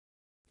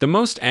The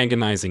most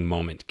agonizing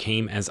moment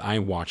came as I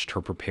watched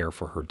her prepare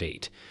for her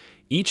date.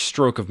 Each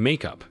stroke of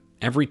makeup,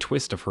 every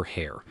twist of her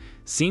hair,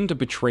 seemed a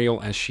betrayal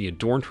as she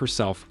adorned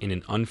herself in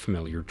an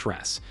unfamiliar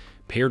dress,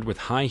 paired with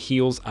high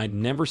heels I'd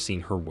never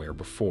seen her wear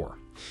before.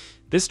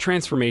 This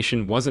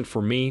transformation wasn't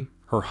for me,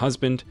 her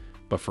husband,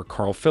 but for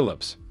Carl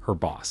Phillips, her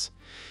boss.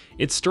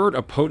 It stirred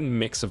a potent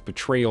mix of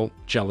betrayal,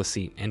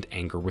 jealousy, and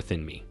anger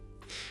within me.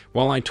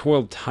 While I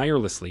toiled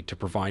tirelessly to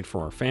provide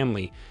for our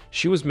family,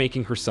 she was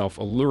making herself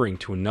alluring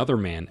to another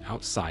man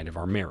outside of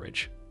our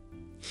marriage.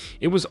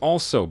 It was all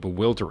so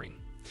bewildering.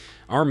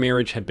 Our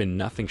marriage had been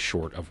nothing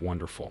short of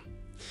wonderful.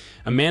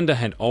 Amanda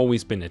had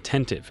always been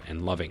attentive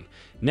and loving,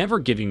 never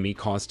giving me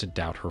cause to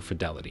doubt her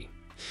fidelity.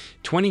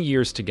 20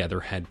 years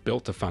together had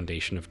built a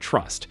foundation of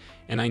trust,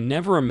 and I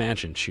never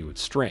imagined she would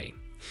stray.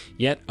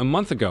 Yet, a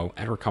month ago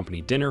at her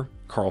company dinner,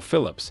 Carl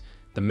Phillips,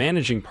 the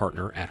managing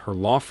partner at her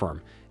law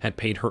firm, had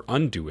paid her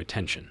undue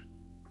attention.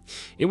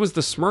 It was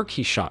the smirk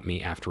he shot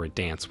me after a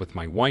dance with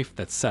my wife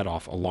that set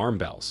off alarm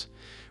bells.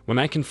 When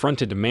I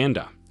confronted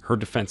Amanda, her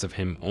defense of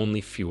him only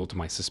fueled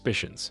my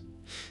suspicions.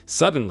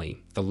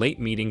 Suddenly, the late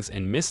meetings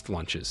and missed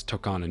lunches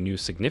took on a new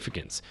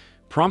significance,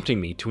 prompting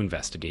me to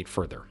investigate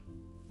further.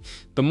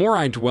 The more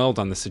I dwelled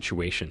on the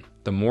situation,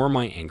 the more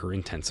my anger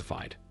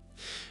intensified.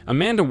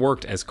 Amanda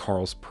worked as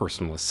Carl's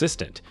personal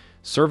assistant,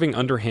 serving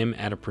under him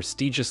at a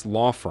prestigious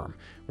law firm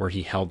where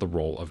he held the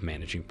role of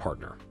managing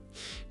partner.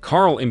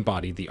 Carl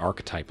embodied the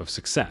archetype of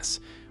success,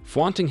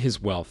 flaunting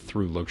his wealth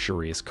through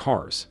luxurious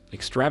cars,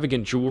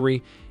 extravagant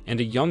jewelry, and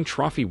a young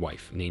trophy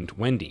wife named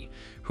Wendy,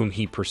 whom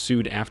he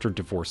pursued after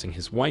divorcing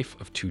his wife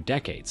of 2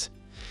 decades.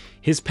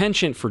 His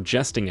penchant for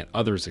jesting at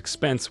others'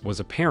 expense was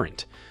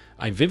apparent.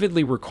 I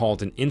vividly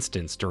recalled an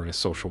instance during a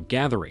social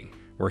gathering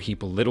where he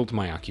belittled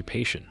my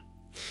occupation.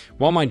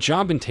 While my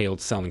job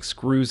entailed selling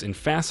screws and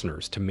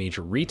fasteners to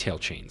major retail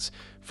chains,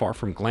 far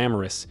from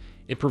glamorous,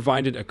 it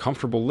provided a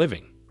comfortable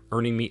living,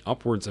 earning me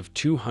upwards of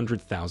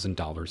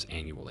 $200,000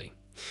 annually.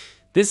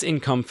 This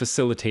income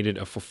facilitated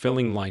a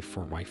fulfilling life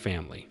for my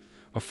family,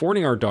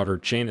 affording our daughter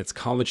Janet's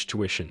college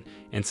tuition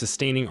and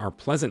sustaining our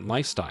pleasant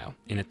lifestyle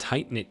in a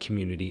tight-knit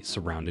community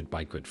surrounded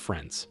by good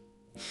friends.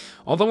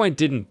 Although I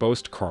didn't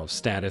boast Carl's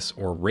status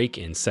or rake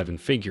in 7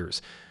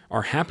 figures,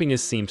 our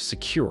happiness seemed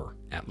secure,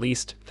 at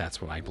least that's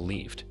what I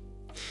believed.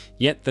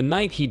 Yet the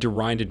night he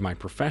derided my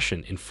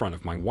profession in front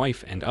of my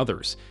wife and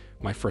others,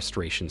 my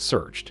frustration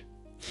surged.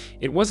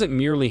 It wasn't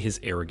merely his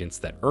arrogance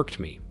that irked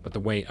me, but the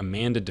way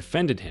Amanda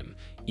defended him,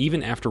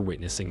 even after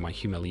witnessing my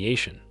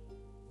humiliation.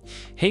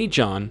 "Hey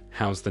John,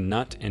 how's the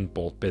nut and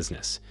bolt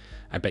business?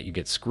 I bet you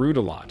get screwed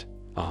a lot.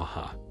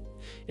 Aha.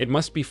 It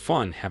must be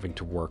fun having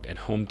to work at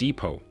Home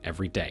Depot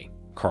every day,"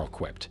 Carl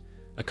quipped,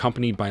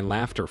 accompanied by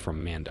laughter from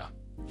Amanda.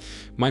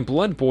 My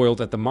blood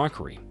boiled at the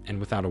mockery, and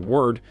without a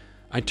word,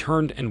 I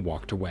turned and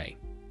walked away.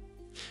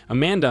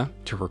 Amanda,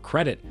 to her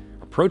credit,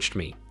 approached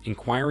me,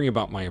 inquiring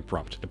about my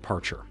abrupt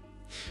departure.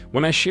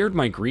 When I shared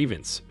my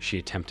grievance, she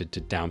attempted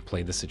to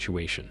downplay the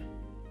situation.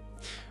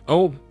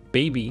 "Oh,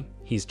 baby,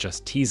 he's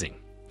just teasing.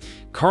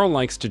 Carl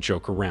likes to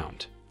joke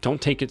around. Don't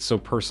take it so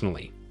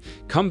personally.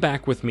 Come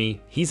back with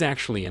me, he's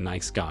actually a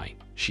nice guy,"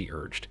 she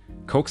urged,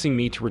 coaxing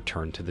me to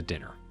return to the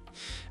dinner.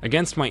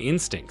 Against my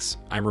instincts,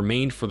 I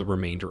remained for the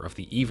remainder of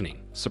the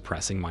evening,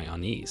 suppressing my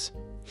unease.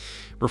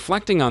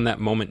 Reflecting on that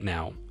moment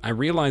now, I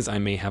realize I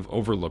may have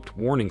overlooked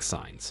warning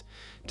signs.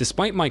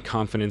 Despite my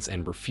confidence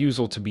and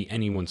refusal to be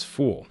anyone's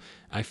fool,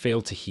 I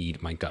failed to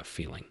heed my gut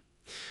feeling.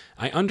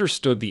 I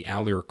understood the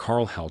allure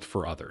Carl held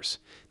for others,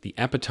 the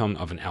epitome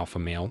of an alpha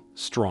male,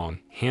 strong,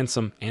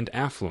 handsome, and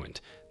affluent,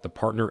 the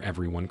partner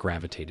everyone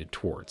gravitated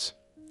towards.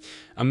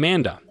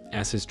 Amanda,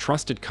 as his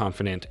trusted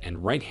confidant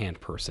and right-hand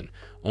person,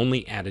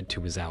 only added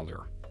to his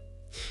allure.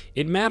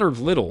 It mattered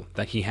little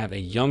that he had a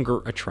younger,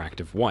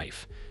 attractive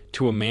wife.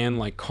 To a man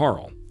like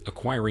Carl,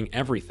 acquiring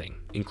everything,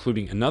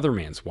 including another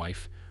man's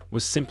wife,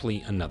 was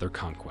simply another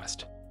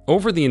conquest.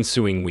 Over the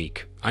ensuing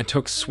week, I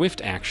took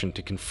swift action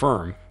to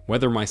confirm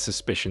whether my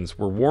suspicions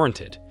were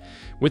warranted.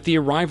 With the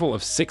arrival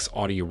of 6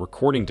 audio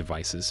recording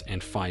devices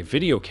and 5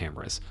 video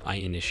cameras, I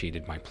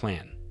initiated my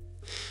plan.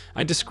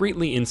 I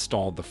discreetly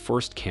installed the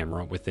first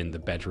camera within the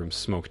bedroom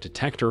smoke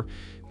detector,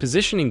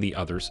 positioning the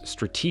others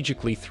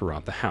strategically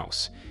throughout the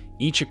house,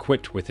 each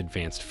equipped with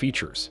advanced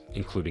features,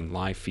 including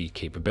live feed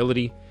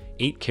capability,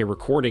 8K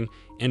recording,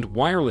 and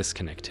wireless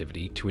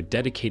connectivity to a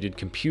dedicated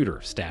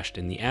computer stashed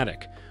in the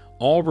attic,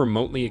 all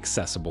remotely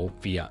accessible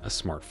via a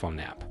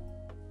smartphone app.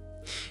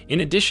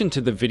 In addition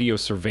to the video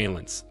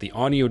surveillance, the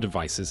audio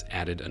devices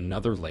added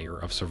another layer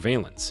of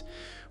surveillance.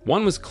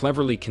 One was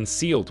cleverly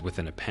concealed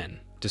within a pen,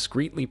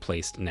 discreetly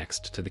placed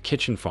next to the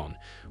kitchen phone,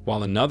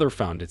 while another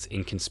found its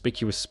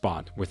inconspicuous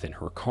spot within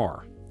her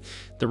car.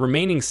 The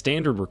remaining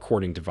standard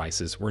recording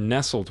devices were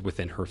nestled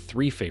within her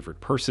 3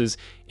 favorite purses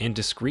and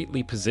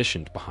discreetly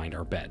positioned behind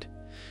our bed.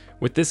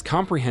 With this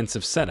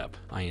comprehensive setup,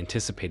 I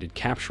anticipated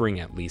capturing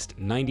at least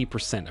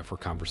 90% of her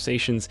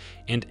conversations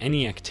and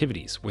any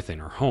activities within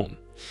her home.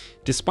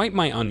 Despite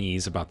my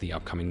unease about the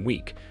upcoming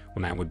week,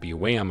 when I would be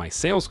away on my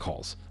sales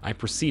calls, I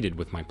proceeded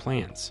with my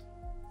plans.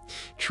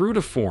 True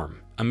to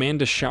form,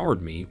 Amanda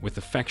showered me with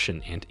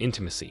affection and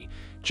intimacy,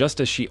 just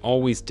as she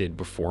always did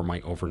before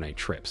my overnight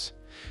trips.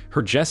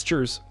 Her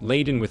gestures,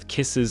 laden with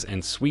kisses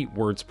and sweet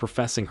words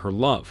professing her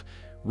love,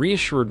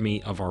 reassured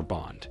me of our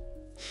bond.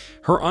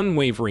 Her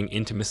unwavering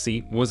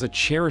intimacy was a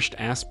cherished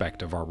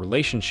aspect of our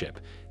relationship,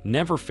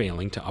 never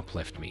failing to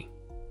uplift me.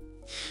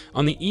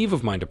 On the eve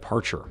of my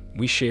departure,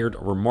 we shared a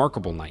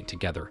remarkable night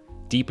together,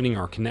 deepening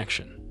our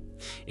connection.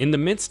 In the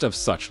midst of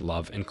such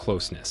love and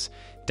closeness,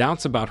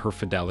 doubts about her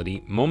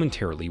fidelity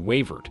momentarily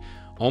wavered,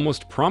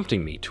 almost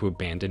prompting me to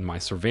abandon my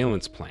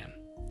surveillance plan.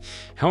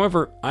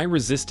 However, I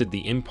resisted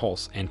the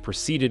impulse and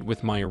proceeded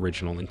with my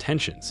original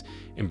intentions,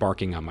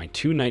 embarking on my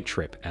 2-night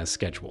trip as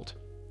scheduled.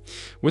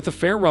 With a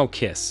farewell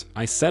kiss,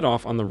 I set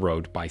off on the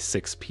road by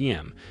 6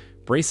 p.m.,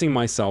 bracing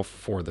myself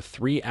for the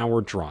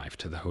 3-hour drive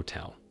to the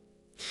hotel.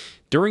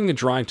 During the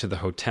drive to the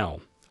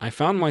hotel, I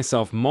found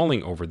myself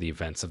mulling over the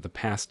events of the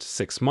past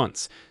 6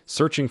 months,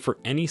 searching for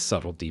any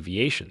subtle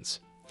deviations.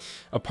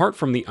 Apart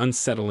from the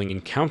unsettling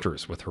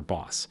encounters with her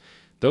boss,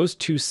 those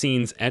 2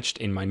 scenes etched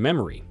in my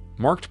memory,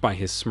 marked by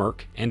his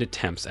smirk and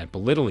attempts at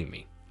belittling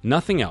me,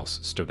 nothing else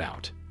stood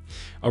out.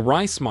 A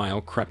wry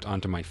smile crept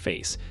onto my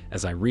face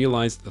as I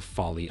realized the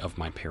folly of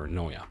my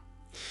paranoia.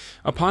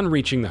 Upon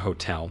reaching the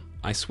hotel,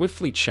 I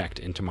swiftly checked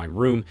into my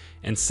room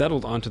and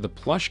settled onto the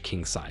plush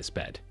king-size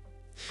bed.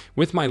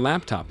 With my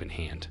laptop in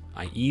hand,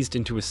 I eased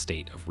into a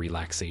state of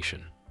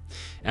relaxation.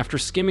 After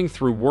skimming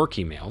through work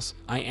emails,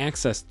 I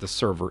accessed the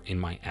server in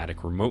my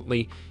attic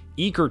remotely,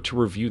 eager to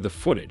review the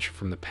footage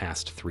from the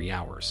past 3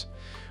 hours.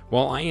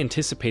 While I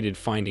anticipated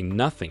finding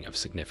nothing of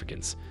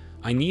significance,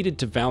 I needed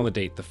to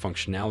validate the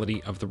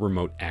functionality of the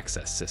remote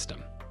access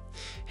system.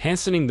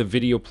 Hastening the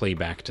video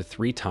playback to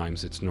 3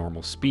 times its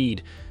normal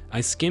speed,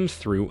 I skimmed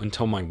through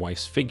until my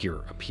wife's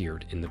figure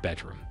appeared in the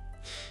bedroom.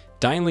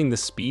 Dialing the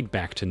speed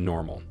back to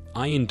normal,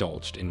 I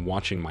indulged in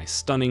watching my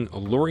stunning,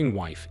 alluring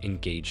wife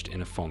engaged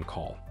in a phone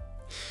call.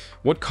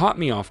 What caught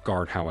me off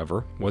guard,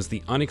 however, was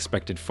the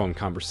unexpected phone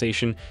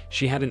conversation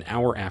she had an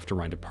hour after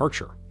my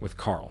departure with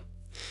Carl.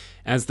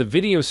 As the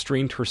video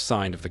streamed her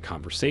side of the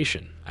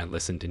conversation, I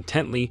listened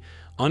intently,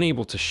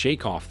 unable to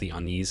shake off the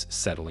unease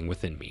settling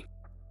within me.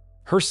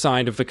 Her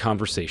side of the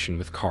conversation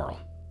with Carl.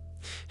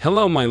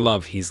 "Hello, my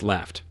love, he's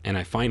left, and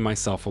I find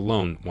myself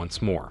alone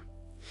once more.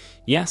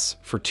 Yes,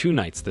 for 2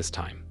 nights this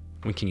time.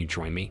 When can you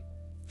join me?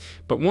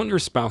 But won't your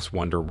spouse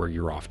wonder where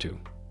you're off to?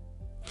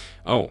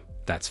 Oh,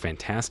 that's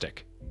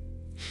fantastic.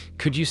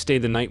 Could you stay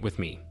the night with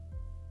me?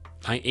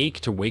 I ache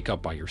to wake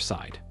up by your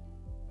side.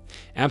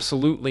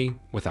 Absolutely,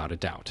 without a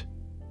doubt.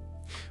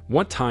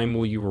 What time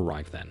will you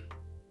arrive then?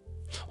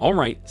 All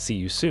right, see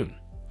you soon.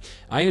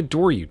 I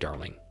adore you,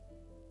 darling."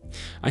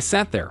 I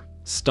sat there,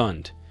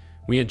 stunned.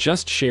 We had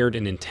just shared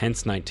an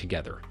intense night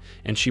together,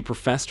 and she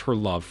professed her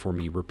love for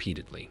me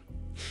repeatedly.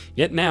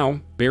 Yet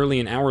now, barely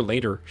an hour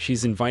later,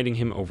 she's inviting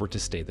him over to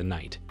stay the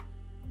night.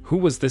 Who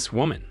was this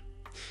woman?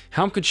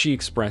 How could she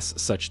express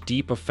such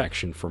deep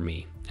affection for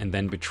me and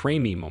then betray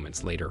me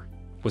moments later?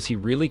 Was he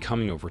really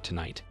coming over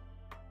tonight?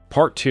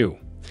 Part 2.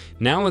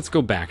 Now let's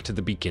go back to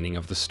the beginning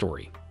of the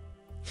story.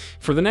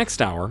 For the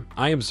next hour,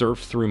 I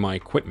observed through my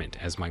equipment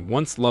as my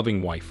once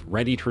loving wife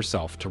readied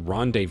herself to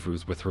rendezvous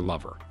with her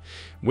lover.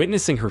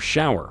 Witnessing her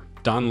shower,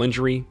 don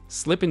lingerie,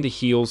 slip into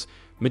heels,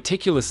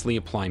 meticulously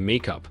apply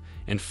makeup,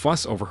 and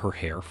fuss over her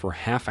hair for a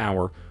half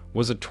hour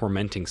was a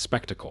tormenting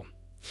spectacle.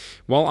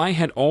 While I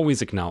had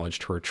always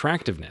acknowledged her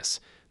attractiveness,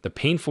 the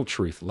painful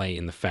truth lay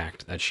in the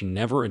fact that she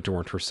never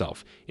adorned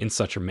herself in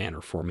such a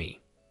manner for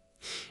me.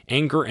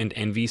 Anger and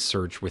envy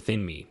surged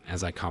within me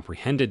as I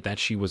comprehended that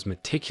she was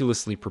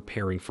meticulously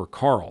preparing for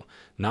Carl,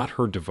 not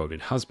her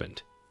devoted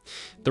husband.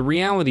 The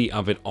reality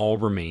of it all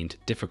remained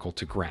difficult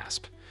to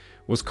grasp.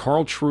 Was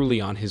Carl truly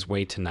on his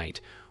way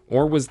tonight,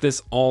 or was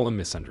this all a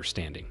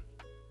misunderstanding?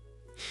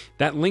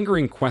 That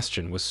lingering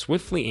question was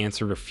swiftly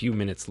answered a few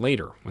minutes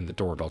later when the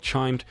doorbell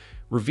chimed,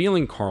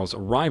 revealing Carl's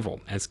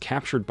arrival as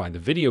captured by the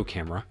video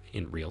camera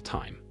in real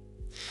time.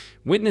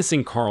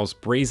 Witnessing Carl's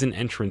brazen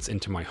entrance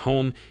into my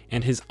home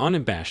and his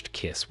unabashed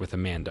kiss with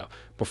Amanda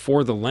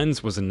before the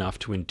lens was enough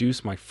to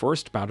induce my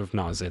first bout of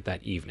nausea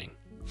that evening.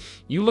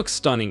 "You look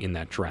stunning in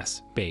that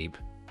dress, babe.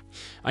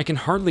 I can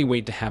hardly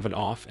wait to have it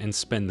off and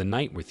spend the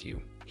night with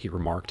you," he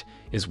remarked,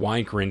 his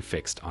wide grin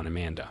fixed on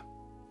Amanda.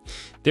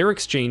 Their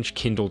exchange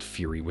kindled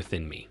fury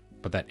within me,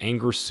 but that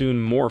anger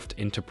soon morphed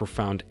into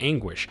profound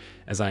anguish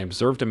as I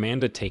observed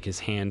Amanda take his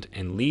hand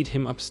and lead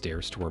him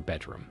upstairs to her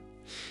bedroom.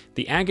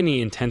 The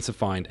agony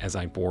intensified as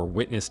I bore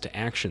witness to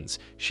actions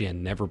she had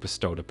never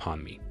bestowed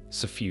upon me,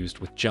 suffused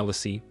with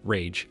jealousy,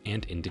 rage,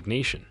 and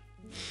indignation.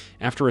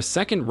 After a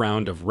second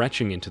round of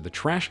retching into the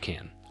trash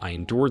can, I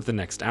endured the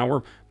next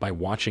hour by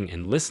watching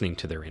and listening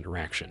to their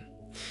interaction.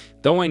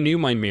 Though I knew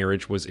my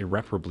marriage was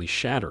irreparably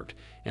shattered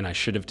and I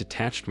should have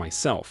detached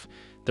myself,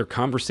 their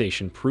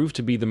conversation proved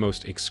to be the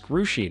most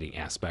excruciating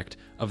aspect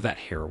of that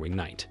harrowing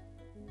night.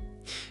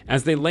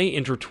 As they lay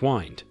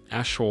intertwined,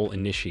 Ashol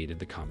initiated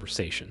the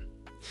conversation.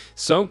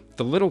 "So,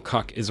 the little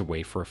cuck is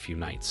away for a few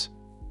nights.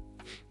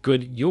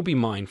 Good, you'll be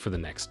mine for the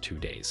next 2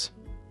 days.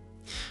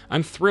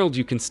 I'm thrilled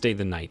you can stay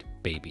the night,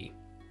 baby.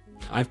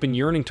 I've been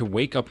yearning to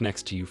wake up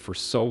next to you for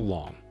so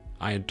long.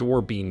 I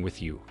adore being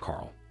with you,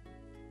 Carl.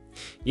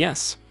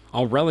 Yes,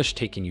 I'll relish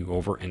taking you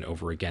over and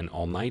over again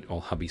all night while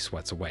hubby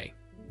sweats away.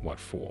 What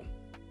fool.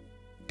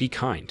 Be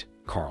kind,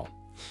 Carl.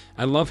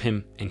 I love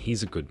him and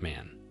he's a good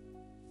man.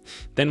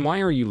 Then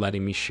why are you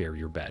letting me share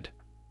your bed?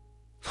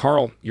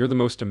 Carl, you're the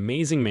most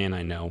amazing man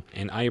I know,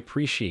 and I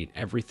appreciate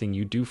everything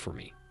you do for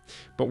me.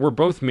 But we're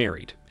both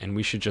married, and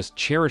we should just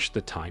cherish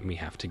the time we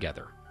have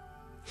together.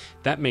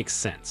 That makes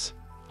sense.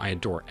 I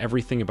adore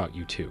everything about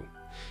you too.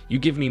 You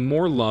give me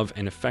more love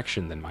and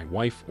affection than my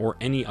wife or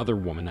any other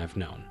woman I've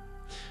known.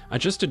 I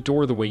just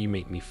adore the way you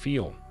make me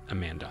feel,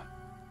 Amanda.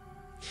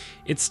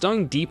 It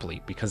stung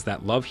deeply because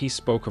that love he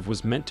spoke of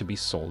was meant to be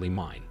solely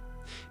mine.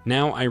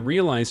 Now I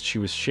realized she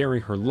was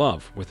sharing her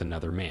love with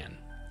another man.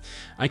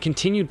 I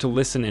continued to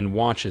listen and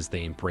watch as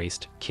they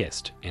embraced,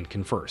 kissed, and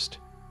conversed.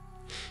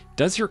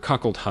 Does your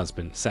cuckold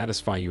husband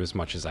satisfy you as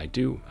much as I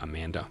do,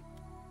 Amanda?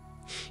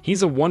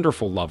 He's a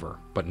wonderful lover,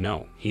 but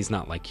no, he's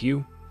not like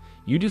you.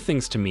 You do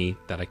things to me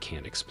that I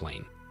can't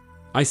explain.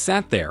 I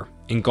sat there,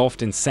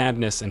 engulfed in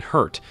sadness and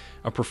hurt,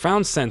 a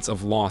profound sense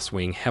of loss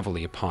weighing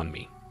heavily upon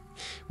me.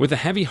 With a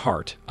heavy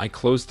heart, I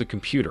closed the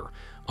computer,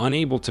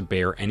 unable to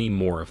bear any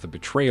more of the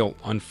betrayal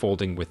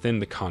unfolding within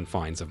the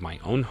confines of my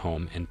own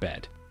home and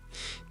bed.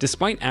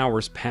 Despite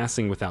hours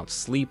passing without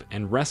sleep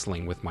and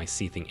wrestling with my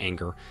seething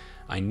anger,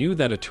 I knew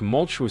that a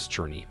tumultuous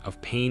journey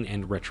of pain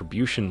and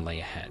retribution lay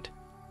ahead.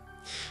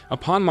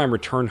 Upon my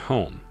return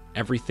home,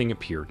 everything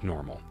appeared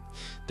normal.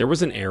 There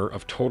was an air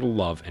of total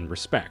love and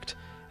respect,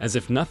 as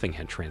if nothing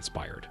had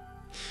transpired.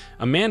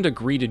 Amanda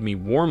greeted me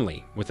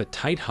warmly with a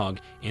tight hug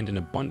and an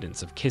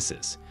abundance of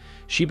kisses.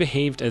 She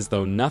behaved as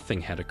though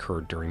nothing had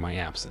occurred during my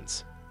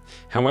absence.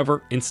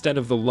 However, instead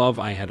of the love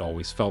I had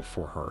always felt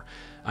for her,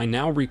 I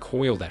now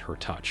recoiled at her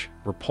touch,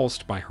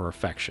 repulsed by her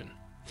affection.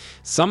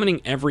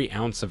 Summoning every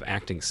ounce of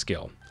acting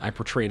skill, I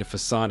portrayed a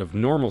facade of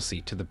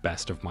normalcy to the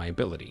best of my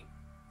ability.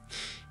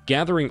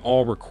 Gathering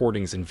all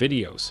recordings and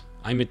videos,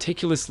 I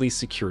meticulously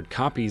secured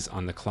copies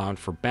on the cloud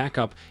for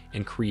backup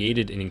and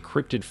created an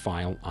encrypted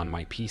file on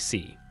my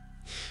PC.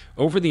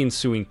 Over the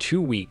ensuing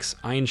 2 weeks,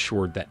 I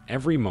ensured that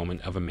every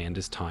moment of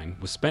Amanda's time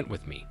was spent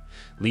with me,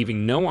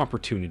 leaving no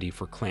opportunity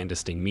for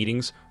clandestine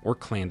meetings or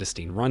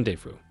clandestine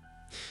rendezvous.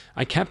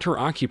 I kept her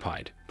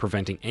occupied,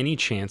 preventing any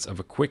chance of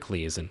a quick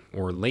liaison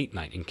or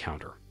late-night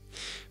encounter.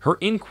 Her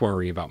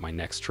inquiry about my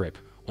next trip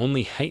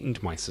only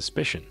heightened my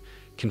suspicion,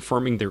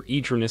 confirming their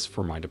eagerness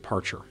for my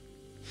departure.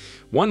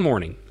 One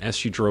morning, as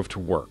she drove to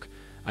work,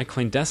 I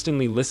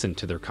clandestinely listened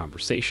to their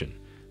conversation,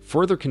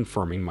 further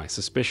confirming my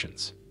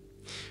suspicions.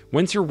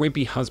 When's your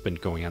wimpy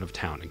husband going out of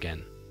town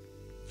again?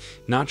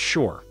 Not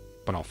sure,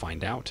 but I'll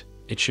find out.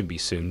 It should be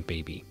soon,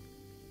 baby.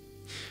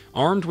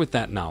 Armed with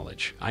that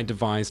knowledge, I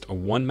devised a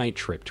one-night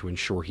trip to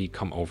ensure he'd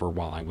come over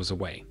while I was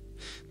away.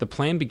 The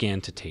plan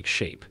began to take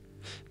shape.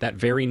 That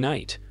very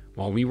night,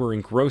 while we were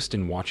engrossed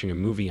in watching a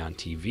movie on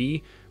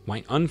TV,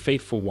 my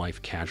unfaithful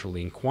wife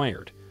casually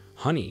inquired,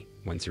 "Honey,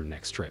 when's your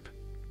next trip?"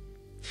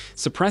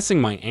 Suppressing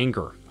my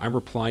anger, I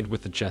replied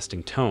with a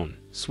jesting tone,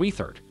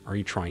 "Sweetheart, are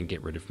you trying to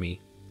get rid of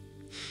me?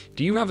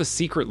 Do you have a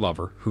secret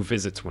lover who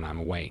visits when I'm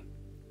away?"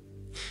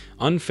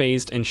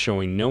 Unfazed and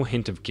showing no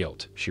hint of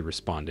guilt, she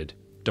responded,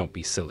 "Don't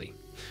be silly.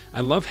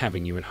 I love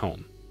having you at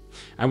home.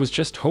 I was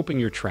just hoping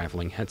your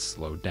traveling had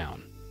slowed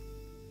down."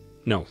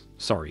 "No,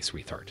 sorry,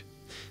 sweetheart.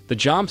 The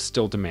job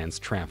still demands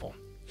travel.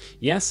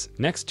 Yes,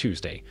 next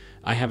Tuesday,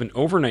 I have an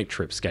overnight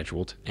trip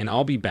scheduled, and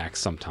I'll be back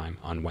sometime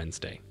on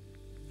Wednesday."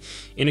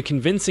 In a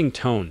convincing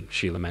tone,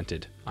 she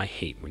lamented, "I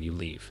hate when you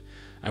leave.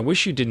 I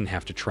wish you didn't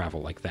have to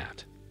travel like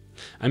that.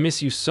 I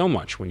miss you so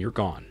much when you're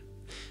gone."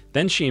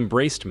 Then she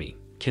embraced me,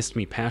 kissed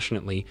me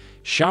passionately,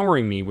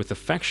 showering me with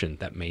affection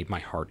that made my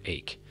heart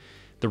ache.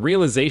 The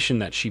realization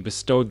that she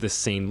bestowed this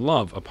same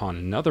love upon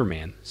another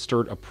man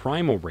stirred a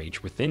primal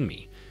rage within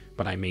me,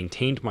 but I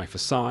maintained my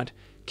facade,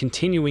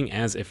 continuing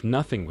as if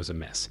nothing was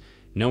amiss,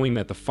 knowing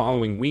that the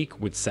following week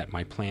would set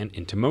my plan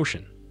into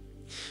motion.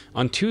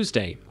 On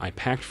Tuesday, I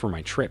packed for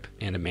my trip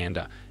and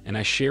Amanda, and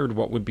I shared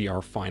what would be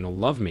our final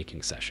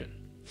lovemaking session.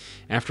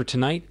 After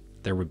tonight,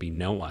 there would be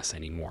no us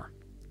anymore.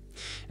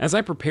 As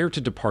I prepared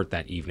to depart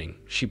that evening,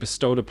 she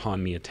bestowed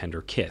upon me a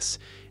tender kiss,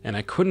 and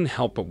I couldn't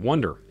help but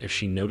wonder if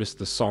she noticed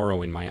the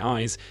sorrow in my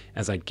eyes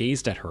as I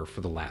gazed at her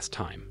for the last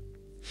time.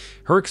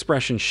 Her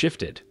expression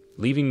shifted,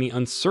 leaving me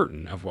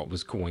uncertain of what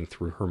was going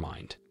through her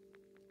mind.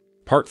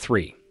 Part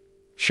 3.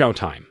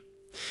 Showtime.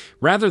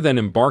 Rather than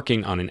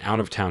embarking on an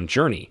out-of-town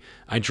journey,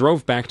 I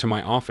drove back to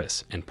my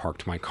office and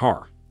parked my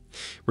car.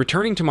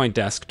 Returning to my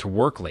desk to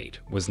work late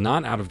was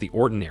not out of the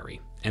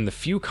ordinary, and the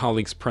few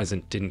colleagues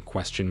present didn't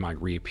question my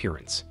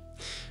reappearance.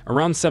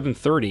 Around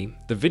 7:30,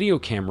 the video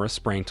camera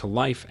sprang to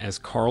life as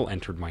Carl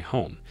entered my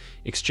home,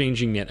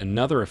 exchanging yet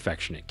another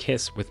affectionate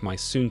kiss with my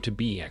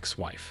soon-to-be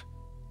ex-wife.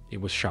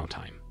 It was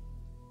showtime.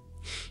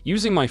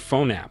 Using my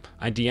phone app,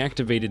 I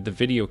deactivated the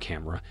video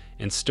camera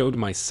and stowed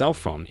my cell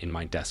phone in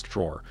my desk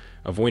drawer,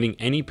 avoiding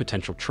any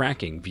potential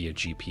tracking via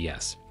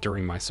GPS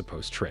during my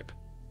supposed trip.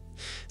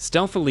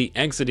 Stealthily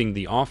exiting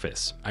the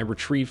office, I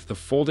retrieved the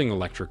folding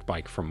electric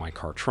bike from my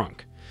car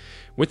trunk.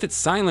 With its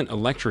silent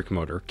electric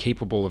motor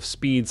capable of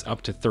speeds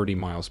up to 30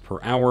 miles per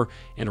hour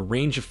and a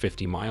range of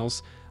 50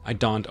 miles, I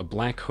donned a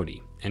black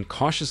hoodie and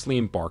cautiously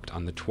embarked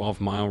on the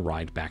 12-mile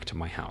ride back to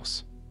my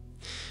house.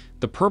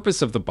 The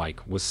purpose of the bike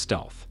was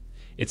stealth.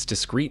 Its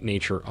discreet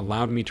nature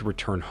allowed me to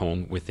return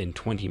home within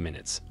 20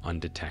 minutes,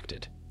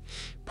 undetected.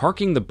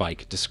 Parking the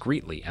bike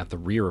discreetly at the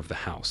rear of the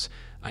house,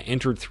 I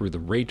entered through the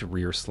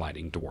right-rear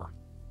sliding door.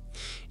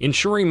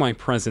 Ensuring my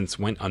presence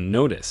went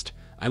unnoticed,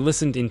 I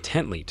listened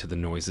intently to the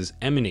noises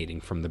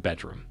emanating from the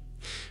bedroom.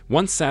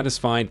 Once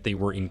satisfied they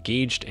were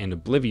engaged and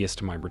oblivious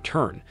to my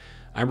return,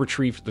 I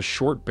retrieved the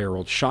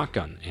short-barreled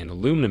shotgun and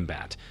aluminum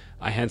bat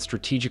I had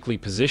strategically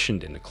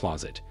positioned in the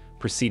closet,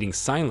 proceeding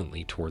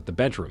silently toward the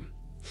bedroom.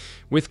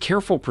 With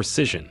careful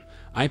precision,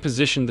 I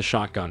positioned the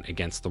shotgun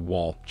against the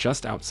wall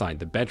just outside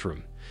the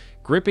bedroom,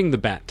 gripping the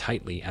bat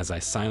tightly as I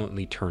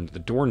silently turned the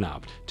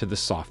doorknob to the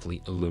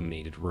softly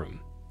illuminated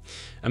room.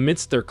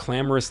 Amidst their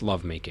clamorous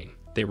lovemaking,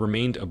 they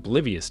remained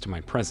oblivious to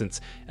my presence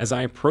as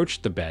I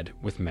approached the bed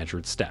with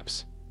measured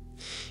steps.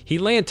 He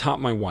lay atop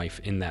my wife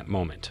in that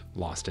moment,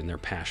 lost in their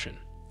passion.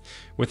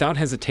 Without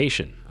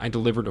hesitation, I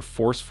delivered a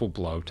forceful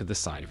blow to the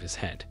side of his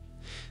head.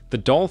 The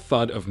dull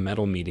thud of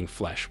metal meeting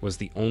flesh was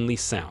the only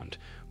sound,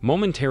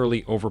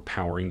 momentarily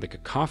overpowering the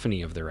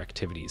cacophony of their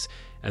activities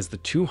as the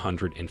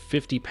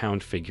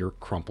 250-pound figure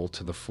crumpled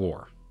to the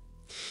floor.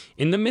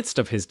 In the midst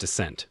of his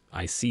descent,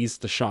 I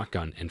seized the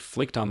shotgun and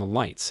flicked on the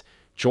lights,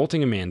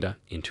 jolting Amanda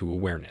into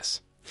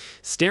awareness.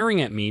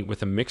 Staring at me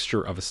with a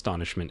mixture of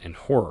astonishment and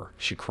horror,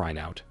 she cried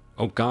out,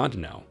 "Oh God,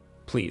 no.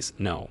 Please,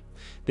 no.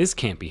 This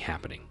can't be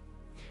happening.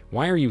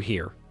 Why are you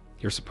here?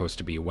 You're supposed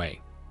to be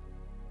away."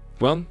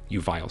 "Well,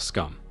 you vile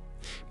scum.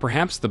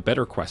 Perhaps the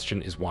better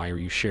question is why are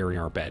you sharing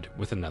our bed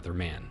with another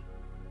man?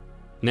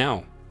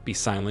 Now, be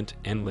silent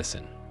and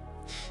listen."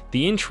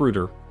 The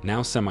intruder,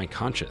 now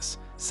semi-conscious,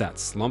 sat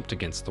slumped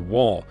against the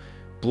wall,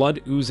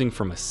 blood oozing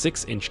from a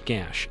 6-inch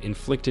gash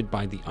inflicted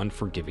by the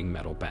unforgiving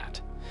metal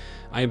bat.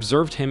 I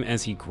observed him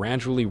as he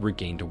gradually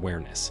regained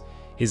awareness,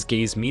 his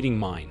gaze meeting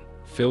mine,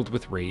 filled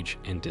with rage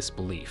and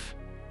disbelief.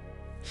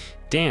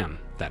 "Damn,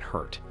 that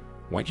hurt.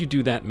 Why'd you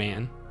do that,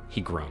 man?"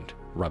 he groaned,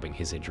 rubbing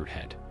his injured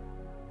head.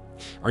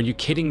 "Are you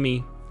kidding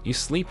me? You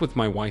sleep with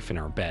my wife in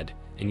our bed,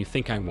 and you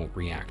think I won't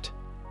react?"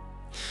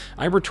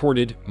 I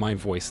retorted, my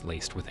voice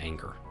laced with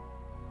anger.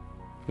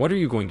 "What are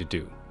you going to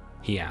do?"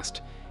 he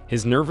asked,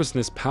 his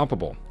nervousness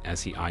palpable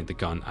as he eyed the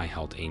gun I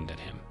held aimed at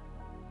him.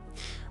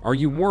 "Are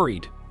you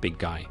worried, big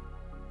guy?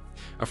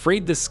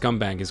 Afraid this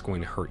scumbag is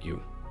going to hurt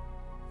you?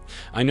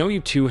 I know you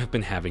two have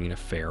been having an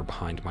affair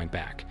behind my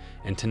back,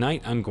 and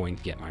tonight I'm going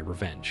to get my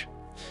revenge.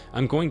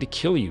 I'm going to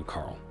kill you,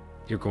 Carl.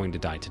 You're going to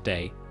die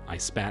today," I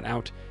spat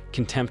out,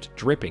 contempt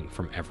dripping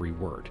from every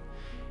word.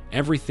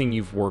 "Everything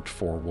you've worked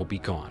for will be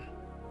gone.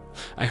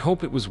 I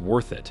hope it was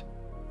worth it,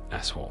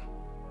 asshole."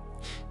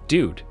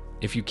 "Dude,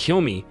 if you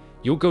kill me,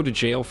 you'll go to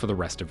jail for the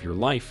rest of your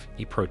life,"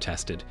 he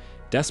protested,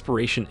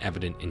 desperation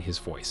evident in his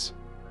voice.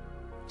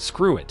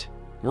 "Screw it.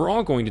 We're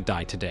all going to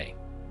die today.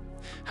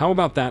 How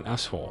about that,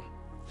 asshole?"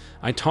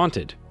 I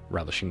taunted,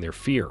 relishing their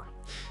fear.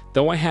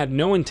 Though I had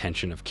no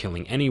intention of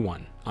killing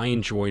anyone, I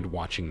enjoyed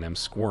watching them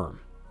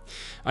squirm.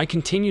 I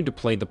continued to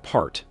play the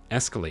part,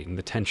 escalating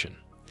the tension.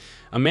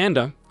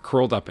 Amanda,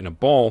 curled up in a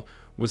ball,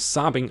 was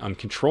sobbing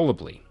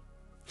uncontrollably.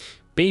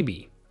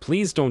 "Baby,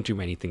 please don't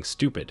do anything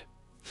stupid.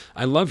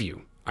 I love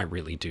you, I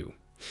really do.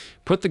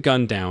 Put the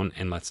gun down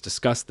and let's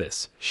discuss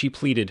this," she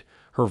pleaded,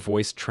 her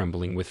voice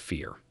trembling with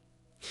fear.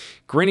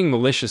 Grinning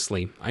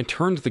maliciously, I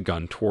turned the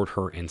gun toward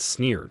her and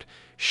sneered,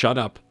 "Shut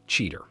up,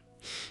 cheater.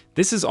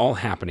 This is all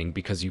happening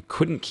because you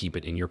couldn't keep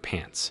it in your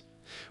pants.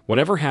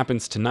 Whatever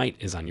happens tonight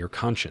is on your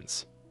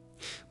conscience.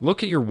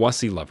 Look at your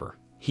wussy lover.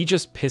 He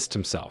just pissed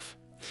himself.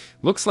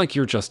 Looks like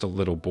you're just a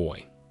little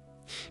boy.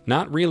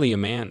 Not really a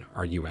man,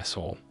 are you,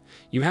 asshole?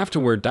 You have to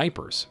wear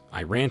diapers,"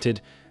 I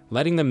ranted,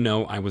 letting them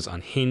know I was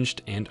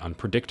unhinged and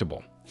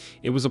unpredictable.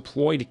 It was a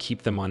ploy to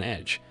keep them on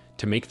edge,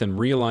 to make them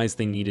realize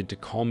they needed to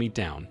calm me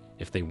down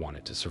if they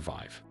wanted to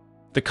survive.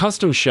 The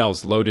custom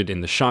shells loaded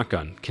in the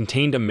shotgun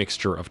contained a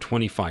mixture of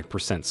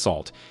 25%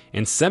 salt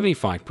and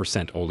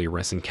 75%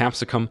 oleoresin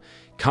capsicum,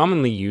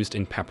 commonly used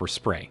in pepper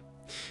spray.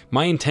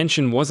 My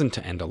intention wasn't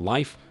to end a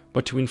life,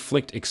 but to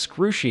inflict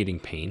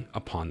excruciating pain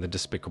upon the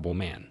despicable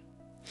man.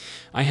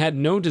 I had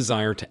no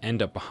desire to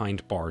end up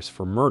behind bars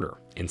for murder.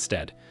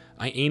 Instead,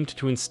 I aimed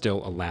to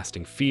instill a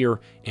lasting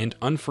fear and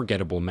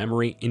unforgettable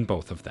memory in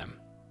both of them.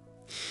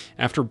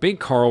 After Big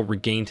Carl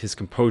regained his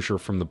composure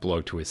from the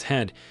blow to his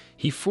head,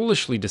 he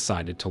foolishly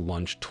decided to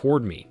lunge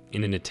toward me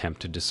in an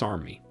attempt to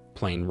disarm me,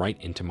 playing right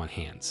into my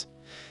hands.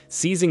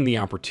 Seizing the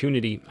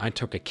opportunity, I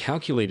took a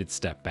calculated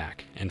step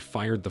back and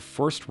fired the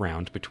first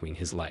round between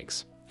his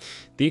legs.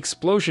 The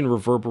explosion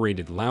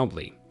reverberated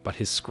loudly, but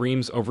his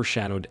screams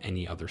overshadowed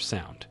any other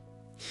sound.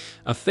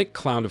 A thick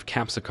cloud of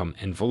capsicum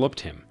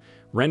enveloped him,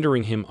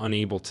 rendering him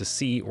unable to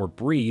see or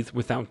breathe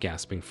without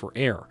gasping for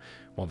air,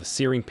 while the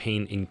searing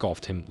pain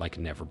engulfed him like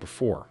never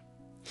before.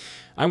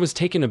 I was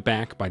taken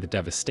aback by the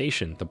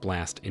devastation the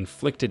blast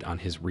inflicted on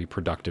his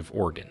reproductive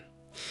organ.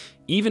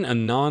 Even a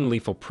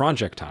non-lethal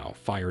projectile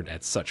fired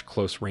at such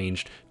close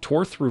range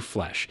tore through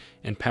flesh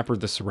and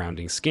peppered the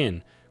surrounding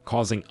skin,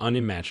 causing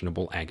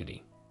unimaginable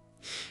agony.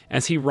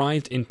 As he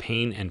writhed in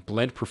pain and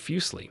bled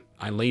profusely,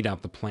 I laid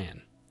out the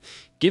plan.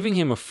 Giving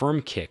him a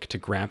firm kick to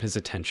grab his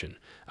attention,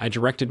 I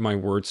directed my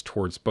words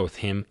towards both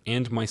him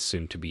and my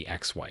soon-to-be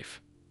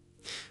ex-wife.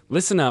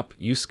 "Listen up,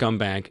 you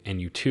scumbag,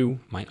 and you too,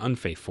 my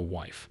unfaithful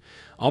wife.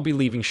 I'll be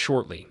leaving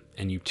shortly,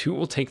 and you too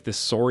will take this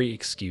sorry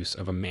excuse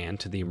of a man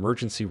to the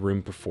emergency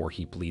room before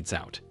he bleeds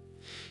out.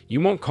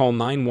 You won't call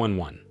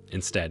 911.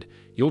 Instead,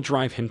 you'll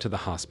drive him to the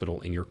hospital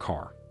in your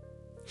car.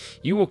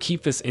 You will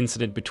keep this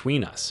incident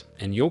between us,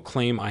 and you'll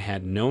claim I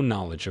had no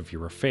knowledge of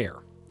your affair.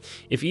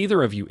 If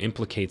either of you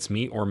implicates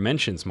me or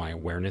mentions my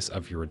awareness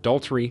of your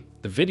adultery,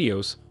 the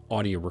videos,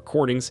 audio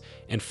recordings,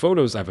 and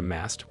photos I've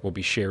amassed will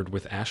be shared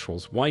with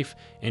Ashwell's wife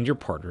and your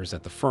partners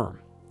at the firm.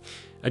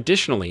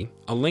 Additionally,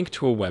 a link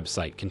to a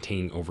website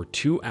containing over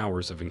 2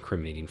 hours of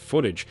incriminating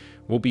footage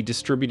will be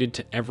distributed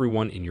to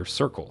everyone in your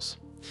circles.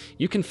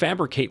 You can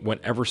fabricate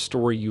whatever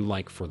story you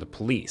like for the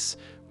police,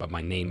 but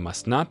my name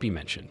must not be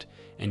mentioned,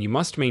 and you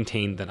must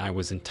maintain that I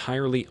was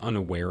entirely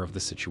unaware of the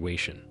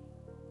situation.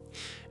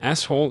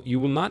 Asshole, you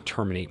will not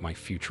terminate my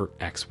future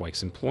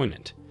ex-wife's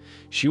employment.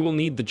 She will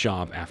need the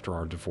job after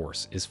our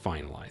divorce is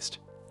finalized.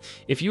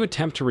 If you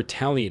attempt to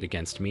retaliate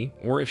against me,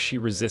 or if she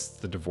resists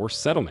the divorce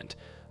settlement,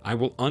 I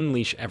will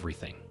unleash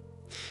everything.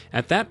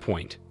 At that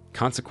point,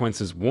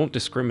 consequences won't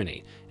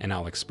discriminate, and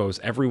I'll expose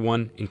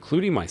everyone,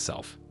 including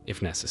myself,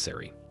 if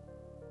necessary.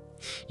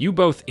 You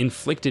both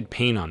inflicted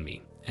pain on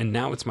me, and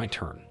now it's my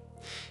turn.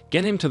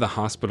 Get him to the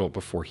hospital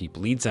before he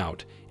bleeds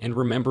out, and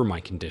remember my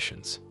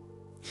conditions."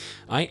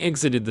 I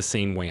exited the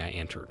same way I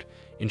entered,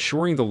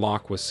 ensuring the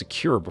lock was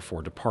secure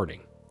before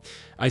departing.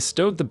 I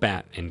stowed the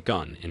bat and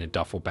gun in a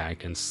duffel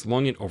bag and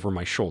slung it over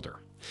my shoulder.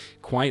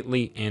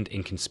 Quietly and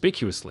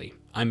inconspicuously,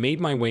 I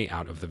made my way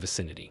out of the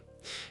vicinity.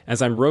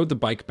 As I rode the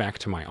bike back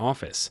to my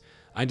office,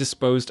 I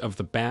disposed of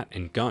the bat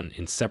and gun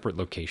in separate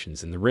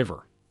locations in the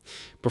river.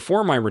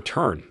 Before my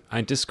return,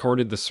 I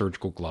discarded the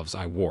surgical gloves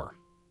I wore.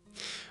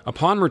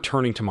 Upon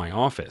returning to my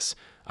office,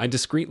 I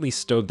discreetly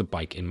stowed the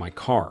bike in my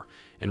car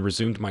and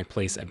resumed my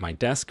place at my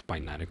desk by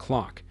 9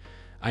 o'clock.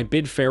 I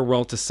bid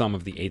farewell to some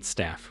of the 8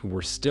 staff who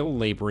were still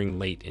laboring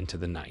late into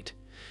the night.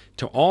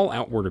 To all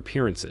outward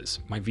appearances,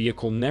 my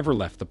vehicle never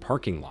left the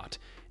parking lot,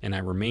 and I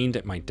remained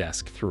at my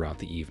desk throughout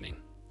the evening.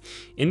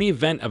 In the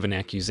event of an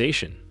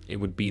accusation, it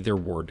would be their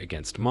word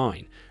against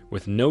mine,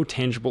 with no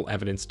tangible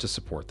evidence to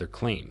support their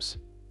claims.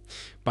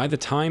 By the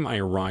time I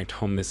arrived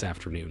home this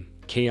afternoon,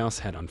 chaos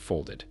had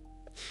unfolded.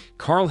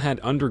 Carl had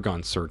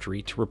undergone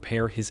surgery to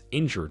repair his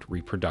injured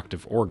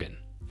reproductive organ.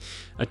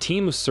 A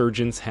team of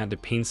surgeons had to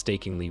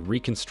painstakingly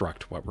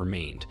reconstruct what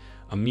remained,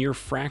 a mere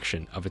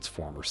fraction of its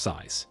former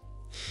size.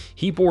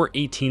 He bore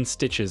 18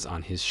 stitches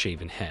on his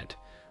shaven head,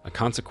 a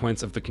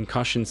consequence of the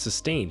concussion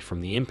sustained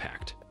from the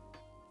impact.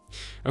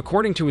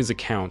 According to his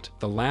account,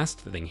 the last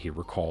thing he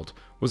recalled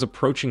was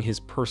approaching his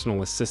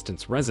personal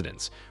assistant's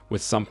residence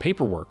with some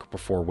paperwork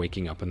before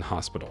waking up in the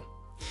hospital.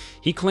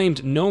 He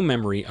claimed no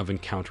memory of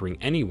encountering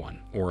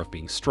anyone or of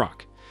being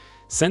struck.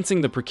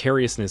 Sensing the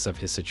precariousness of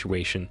his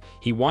situation,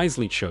 he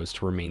wisely chose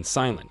to remain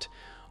silent,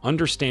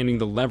 understanding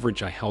the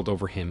leverage I held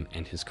over him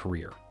and his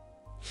career.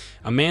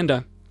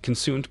 Amanda,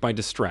 consumed by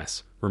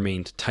distress,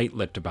 remained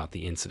tight-lipped about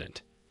the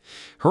incident.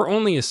 Her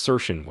only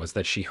assertion was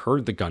that she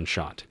heard the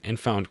gunshot and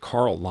found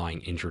Carl lying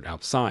injured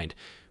outside,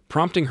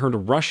 prompting her to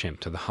rush him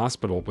to the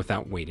hospital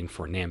without waiting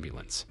for an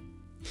ambulance.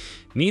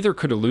 Neither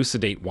could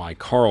elucidate why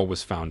Carl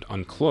was found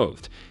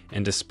unclothed,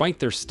 and despite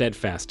their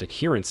steadfast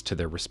adherence to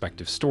their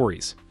respective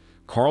stories,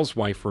 Carl's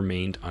wife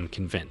remained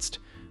unconvinced,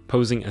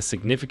 posing a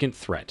significant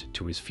threat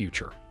to his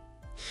future.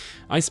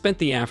 I spent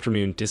the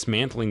afternoon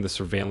dismantling the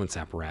surveillance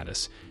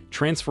apparatus,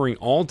 transferring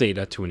all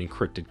data to an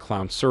encrypted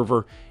cloud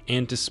server,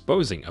 and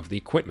disposing of the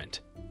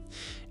equipment.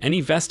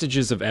 Any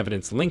vestiges of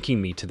evidence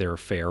linking me to their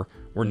affair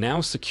were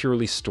now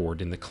securely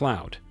stored in the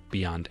cloud,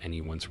 beyond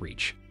anyone's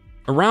reach.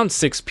 Around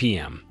 6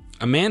 p.m.,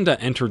 Amanda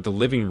entered the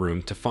living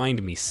room to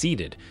find me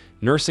seated,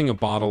 nursing a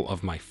bottle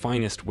of my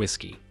finest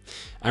whiskey.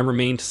 I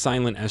remained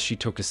silent as she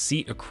took a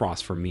seat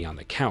across from me on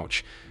the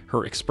couch,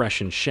 her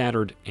expression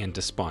shattered and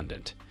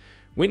despondent.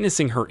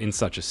 Witnessing her in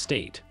such a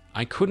state,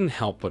 I couldn't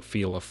help but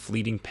feel a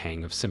fleeting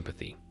pang of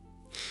sympathy.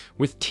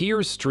 With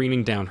tears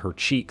streaming down her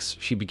cheeks,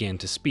 she began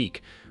to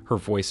speak, her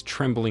voice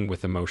trembling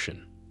with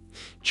emotion.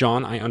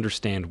 "John, I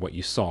understand what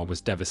you saw was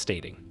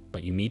devastating,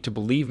 but you need to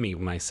believe me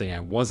when I say I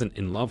wasn't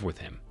in love with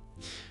him.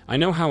 I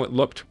know how it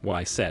looked, what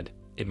I said.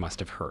 It must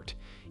have hurt.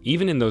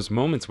 Even in those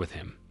moments with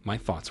him, my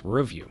thoughts were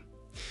of you.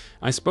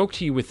 I spoke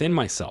to you within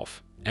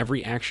myself.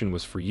 Every action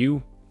was for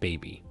you,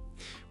 baby.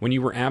 When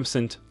you were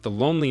absent, the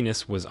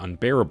loneliness was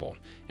unbearable,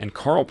 and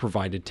Carl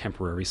provided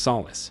temporary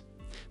solace.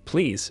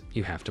 Please,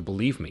 you have to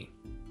believe me."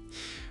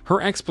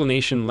 Her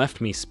explanation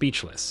left me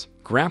speechless,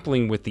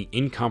 grappling with the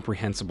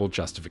incomprehensible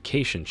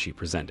justification she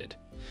presented.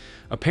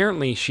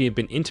 Apparently, she had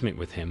been intimate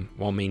with him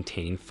while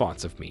maintaining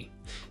thoughts of me.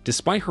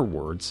 Despite her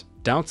words,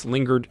 doubts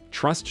lingered,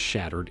 trust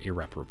shattered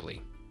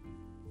irreparably.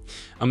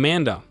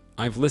 Amanda,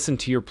 I've listened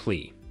to your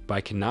plea, but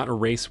I cannot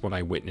erase what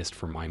I witnessed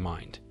from my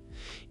mind.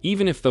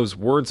 Even if those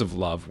words of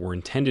love were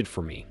intended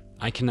for me,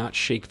 I cannot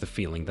shake the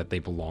feeling that they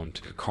belonged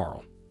to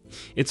Carl.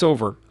 It's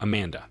over,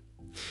 Amanda.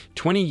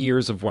 20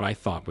 years of what I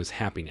thought was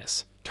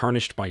happiness,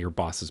 tarnished by your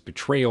boss's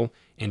betrayal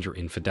and your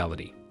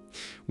infidelity.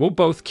 We'll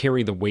both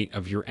carry the weight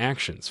of your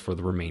actions for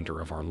the remainder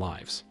of our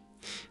lives.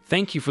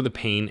 Thank you for the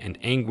pain and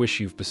anguish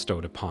you've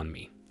bestowed upon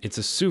me. It's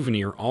a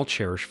souvenir I'll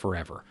cherish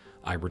forever,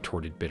 I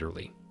retorted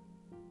bitterly.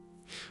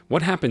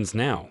 What happens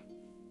now?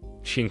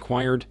 She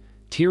inquired,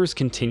 tears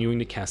continuing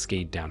to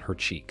cascade down her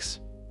cheeks.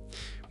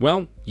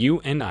 Well, you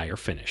and I are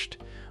finished.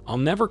 I'll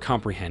never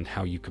comprehend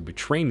how you could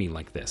betray me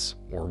like this,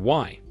 or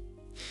why.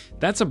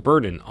 That's a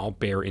burden I'll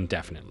bear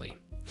indefinitely.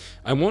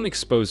 I won't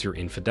expose your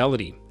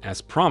infidelity,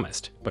 as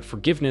promised, but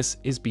forgiveness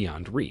is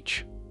beyond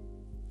reach.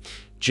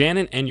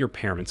 Janet and your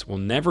parents will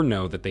never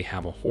know that they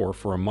have a whore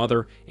for a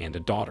mother and a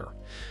daughter.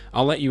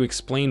 I'll let you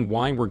explain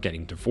why we're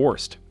getting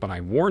divorced, but I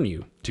warn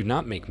you, do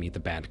not make me the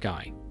bad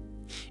guy.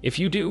 If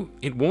you do,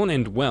 it won't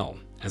end well,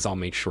 as I'll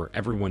make sure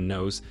everyone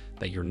knows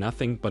that you're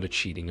nothing but a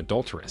cheating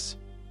adulteress.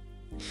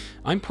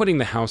 I'm putting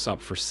the house up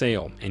for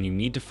sale, and you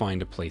need to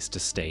find a place to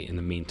stay in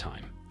the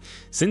meantime.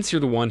 Since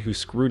you're the one who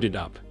screwed it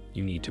up,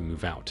 you need to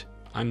move out.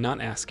 I'm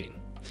not asking.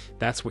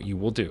 That's what you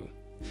will do.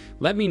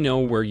 Let me know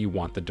where you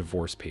want the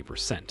divorce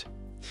papers sent.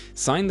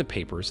 Sign the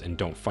papers and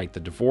don't fight the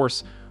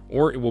divorce,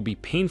 or it will be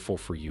painful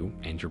for you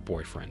and your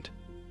boyfriend.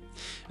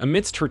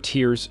 Amidst her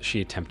tears, she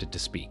attempted to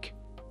speak.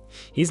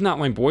 He's not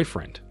my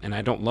boyfriend, and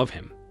I don't love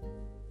him.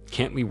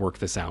 Can't we work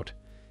this out?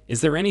 Is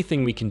there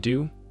anything we can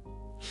do?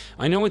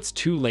 I know it's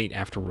too late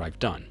after what I've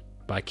done,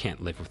 but I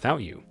can't live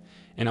without you,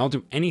 and I'll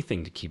do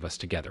anything to keep us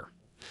together.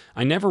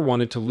 I never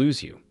wanted to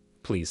lose you.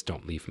 Please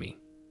don't leave me.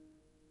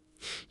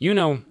 You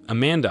know,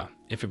 Amanda,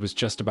 if it was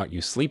just about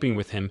you sleeping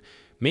with him,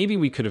 maybe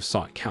we could have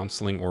sought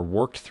counseling or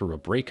worked through a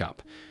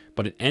breakup,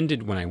 but it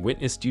ended when I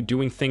witnessed you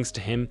doing things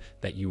to him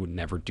that you would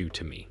never do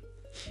to me.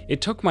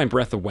 It took my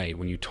breath away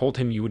when you told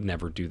him you would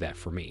never do that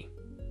for me.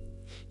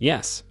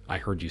 Yes, I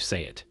heard you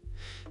say it.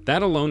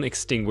 That alone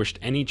extinguished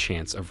any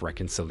chance of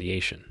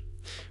reconciliation.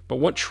 But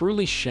what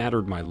truly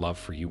shattered my love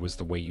for you was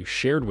the way you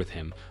shared with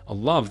him a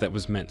love that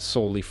was meant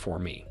solely for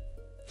me.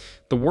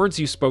 The words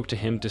you spoke to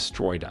him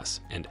destroyed us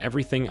and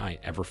everything I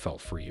ever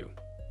felt for you.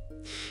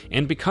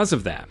 And because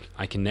of that,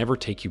 I can never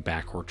take you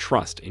back or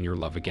trust in your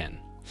love again.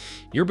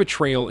 Your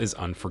betrayal is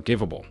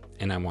unforgivable,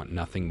 and I want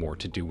nothing more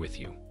to do with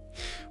you.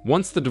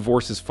 Once the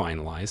divorce is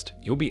finalized,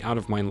 you'll be out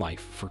of my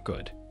life for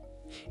good.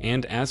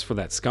 And as for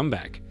that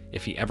scumbag,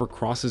 if he ever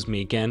crosses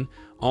me again,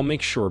 I'll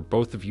make sure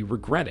both of you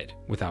regret it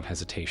without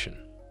hesitation.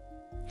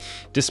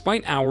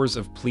 Despite hours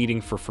of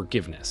pleading for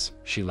forgiveness,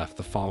 she left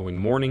the following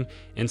morning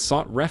and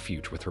sought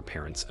refuge with her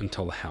parents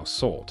until the house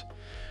sold.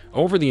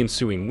 Over the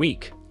ensuing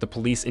week, the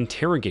police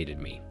interrogated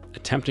me,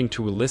 attempting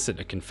to elicit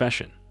a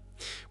confession.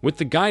 With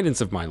the guidance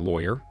of my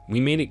lawyer, we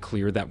made it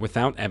clear that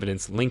without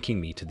evidence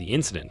linking me to the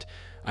incident,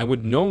 I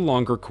would no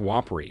longer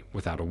cooperate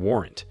without a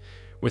warrant.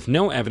 With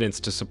no evidence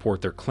to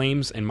support their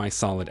claims and my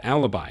solid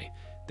alibi,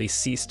 they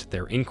ceased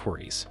their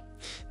inquiries.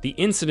 The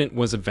incident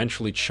was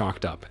eventually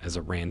chalked up as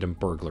a random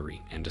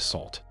burglary and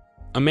assault.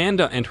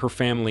 Amanda and her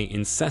family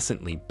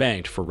incessantly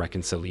begged for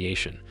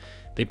reconciliation.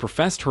 They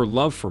professed her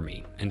love for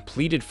me and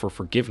pleaded for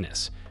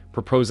forgiveness,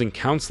 proposing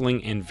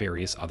counseling and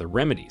various other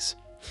remedies.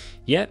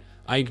 Yet,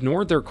 I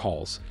ignored their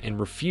calls and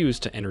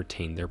refused to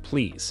entertain their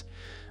pleas.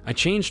 I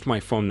changed my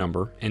phone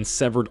number and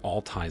severed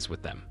all ties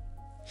with them.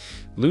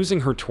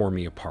 Losing her tore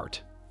me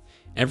apart.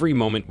 Every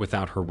moment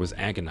without her was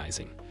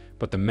agonizing,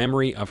 but the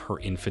memory of her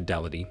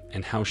infidelity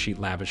and how she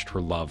lavished her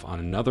love on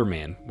another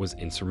man was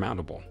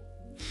insurmountable.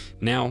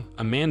 Now,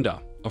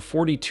 Amanda, a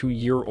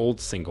 42-year-old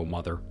single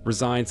mother,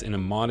 resides in a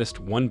modest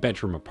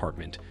one-bedroom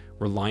apartment,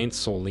 reliant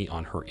solely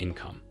on her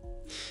income.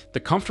 The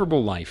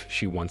comfortable life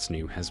she once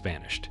knew has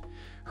vanished.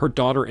 Her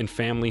daughter and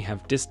family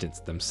have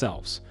distanced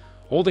themselves,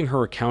 holding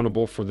her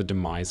accountable for the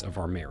demise of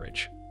our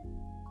marriage.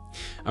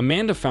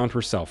 Amanda found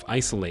herself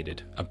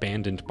isolated,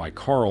 abandoned by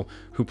Carl,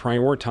 who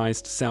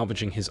prioritized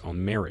salvaging his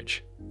own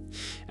marriage.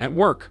 At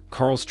work,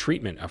 Carl's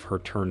treatment of her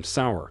turned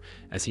sour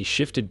as he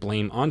shifted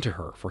blame onto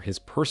her for his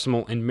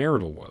personal and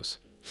marital woes.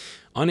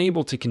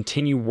 Unable to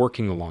continue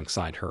working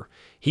alongside her,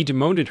 he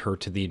demoted her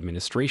to the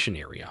administration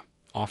area,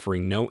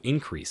 offering no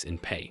increase in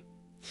pay.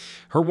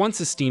 Her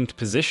once esteemed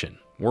position,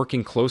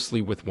 working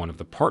closely with one of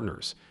the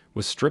partners,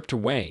 was stripped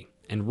away,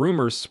 and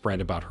rumors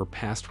spread about her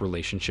past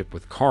relationship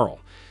with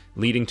Carl,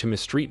 leading to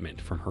mistreatment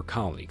from her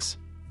colleagues.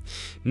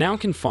 Now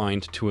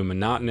confined to a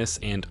monotonous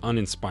and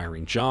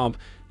uninspiring job,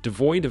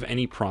 devoid of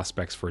any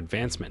prospects for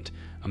advancement,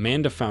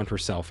 Amanda found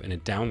herself in a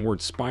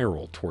downward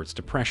spiral towards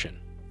depression.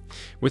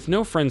 With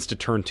no friends to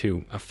turn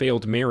to, a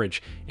failed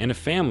marriage, and a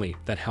family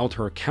that held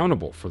her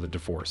accountable for the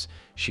divorce,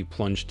 she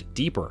plunged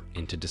deeper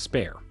into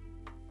despair.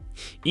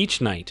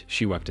 Each night,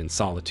 she wept in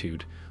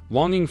solitude,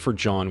 longing for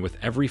John with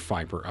every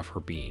fiber of her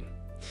being.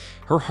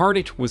 Her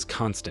heartache was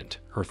constant,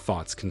 her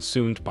thoughts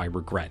consumed by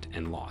regret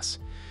and loss.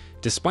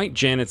 Despite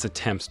Janet's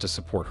attempts to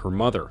support her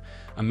mother,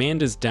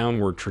 Amanda's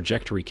downward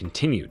trajectory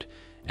continued,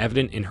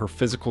 evident in her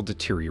physical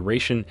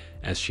deterioration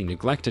as she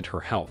neglected her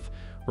health,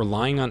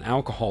 relying on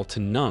alcohol to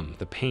numb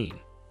the pain.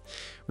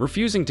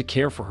 Refusing to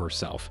care for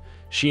herself,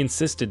 she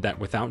insisted that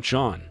without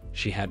John,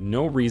 she had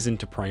no reason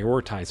to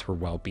prioritize her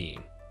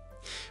well-being.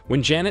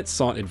 When Janet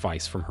sought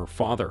advice from her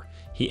father,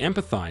 he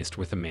empathized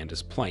with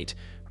Amanda's plight,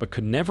 but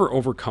could never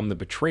overcome the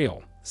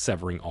betrayal,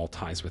 severing all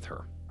ties with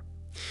her.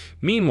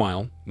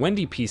 Meanwhile,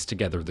 Wendy pieced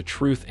together the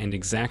truth and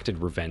exacted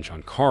revenge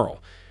on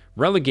Carl,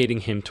 relegating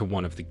him to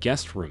one of the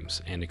guest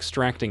rooms and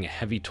extracting a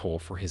heavy toll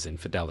for his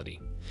infidelity.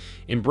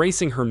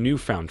 Embracing her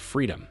newfound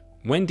freedom,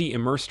 Wendy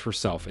immersed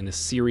herself in a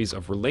series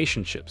of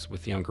relationships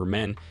with younger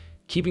men,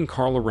 keeping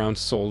Carl around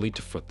solely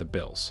to foot the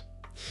bills.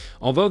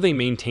 Although they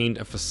maintained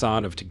a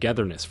facade of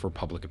togetherness for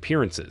public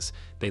appearances,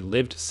 they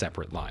lived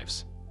separate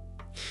lives.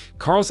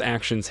 Carl's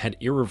actions had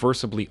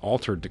irreversibly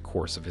altered the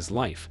course of his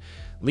life,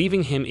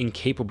 leaving him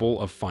incapable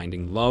of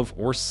finding love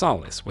or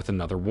solace with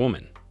another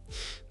woman.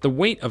 The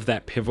weight of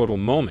that pivotal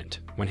moment,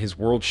 when his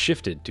world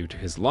shifted due to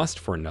his lust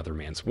for another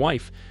man's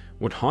wife,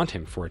 would haunt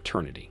him for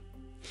eternity.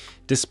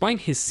 Despite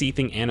his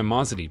seething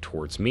animosity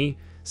towards me,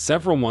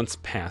 several months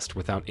passed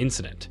without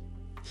incident.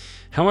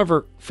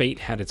 However, fate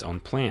had its own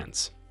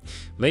plans.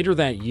 Later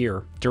that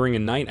year, during a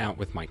night out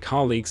with my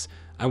colleagues,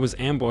 I was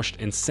ambushed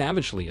and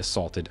savagely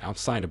assaulted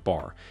outside a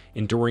bar,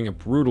 enduring a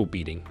brutal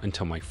beating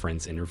until my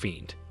friends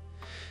intervened.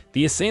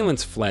 The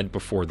assailants fled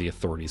before the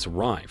authorities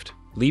arrived,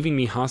 leaving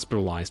me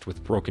hospitalized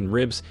with broken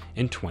ribs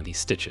and 20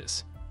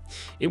 stitches.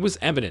 It was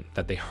evident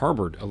that they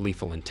harbored a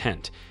lethal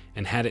intent,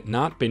 and had it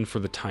not been for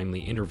the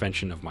timely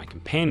intervention of my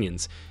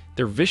companions,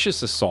 their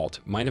vicious assault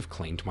might have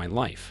claimed my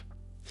life.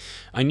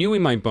 I knew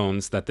in my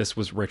bones that this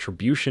was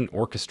retribution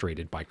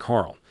orchestrated by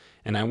Carl,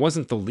 and I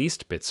wasn't the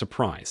least bit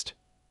surprised.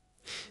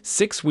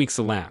 6 weeks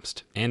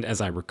elapsed, and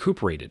as I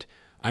recuperated,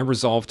 I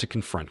resolved to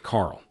confront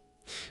Carl.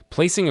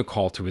 Placing a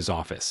call to his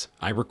office,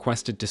 I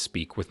requested to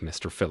speak with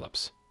Mr.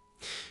 Phillips.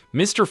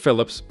 "Mr.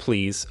 Phillips,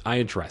 please," I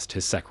addressed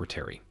his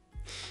secretary.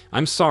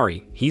 "I'm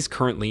sorry, he's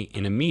currently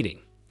in a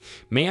meeting.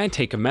 May I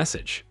take a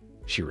message?"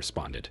 she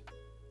responded.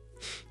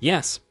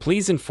 "Yes,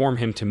 please inform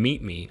him to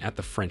meet me at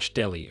the French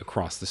Deli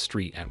across the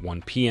street at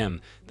 1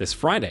 p.m. this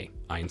Friday,"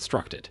 I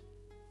instructed.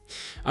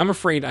 "I'm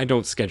afraid I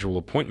don't schedule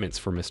appointments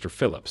for Mr.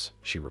 Phillips,"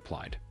 she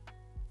replied.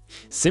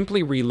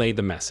 "Simply relay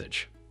the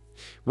message.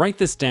 Write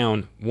this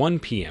down, 1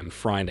 p.m.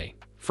 Friday,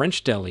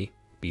 French Deli,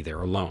 be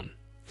there alone.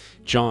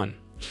 John,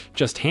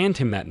 just hand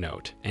him that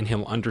note and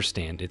he'll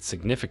understand its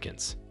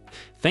significance.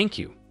 Thank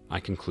you," I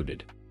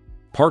concluded.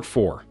 Part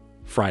 4.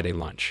 Friday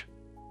Lunch.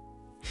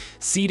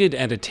 Seated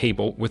at a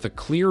table with a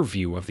clear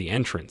view of the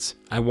entrance,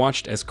 I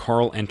watched as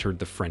Carl entered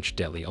the French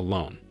Deli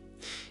alone.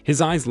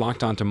 His eyes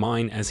locked onto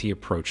mine as he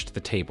approached the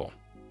table.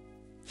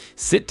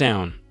 "Sit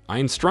down," I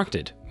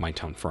instructed, my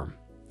tone firm.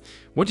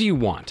 "What do you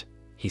want?"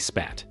 he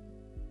spat.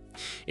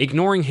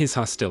 Ignoring his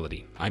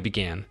hostility, I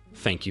began,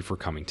 "Thank you for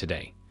coming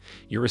today.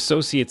 Your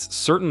associates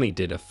certainly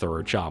did a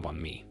thorough job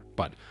on me,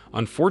 but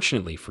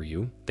unfortunately for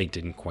you, they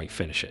didn't quite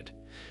finish it.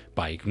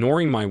 By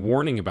ignoring my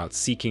warning about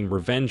seeking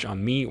revenge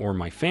on me or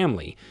my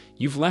family,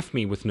 you've left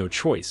me with no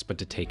choice but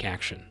to take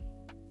action."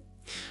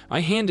 I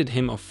handed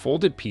him a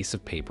folded piece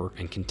of paper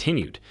and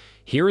continued,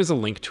 "Here is a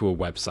link to a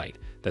website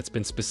that's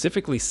been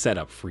specifically set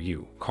up for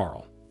you,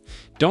 Carl.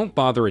 Don't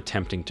bother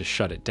attempting to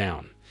shut it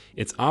down.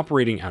 It's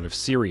operating out of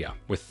Syria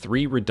with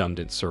 3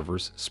 redundant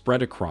servers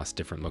spread across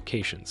different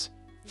locations.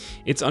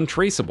 It's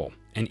untraceable,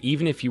 and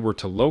even if you were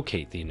to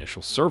locate the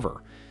initial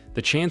server,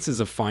 the chances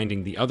of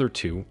finding the other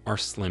 2 are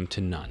slim to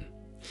none.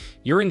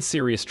 You're in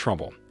serious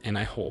trouble, and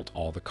I hold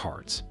all the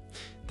cards.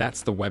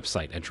 That's the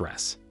website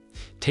address.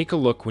 Take a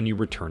look when you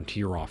return to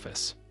your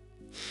office."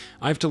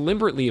 I've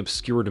deliberately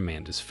obscured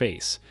Amanda's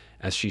face,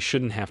 as she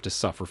shouldn't have to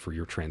suffer for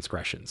your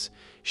transgressions.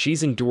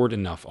 She's endured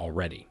enough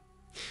already.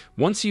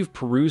 Once you've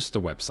perused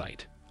the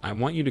website, I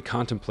want you to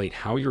contemplate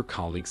how your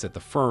colleagues at the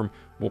firm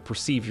will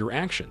perceive your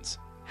actions,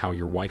 how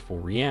your wife will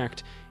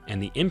react,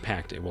 and the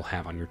impact it will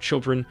have on your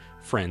children,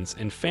 friends,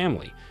 and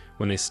family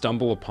when they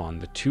stumble upon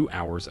the 2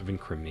 hours of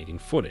incriminating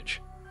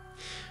footage.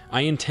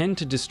 I intend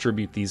to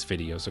distribute these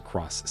videos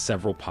across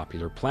several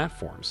popular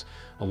platforms,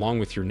 along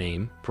with your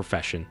name,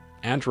 profession,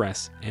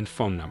 address, and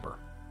phone number.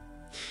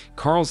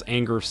 Carl's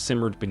anger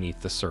simmered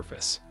beneath the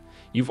surface.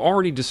 "You've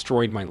already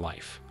destroyed my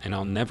life, and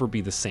I'll never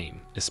be the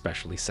same,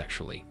 especially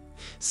sexually.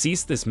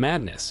 Cease this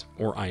madness,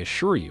 or I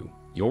assure you,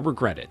 you'll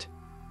regret it."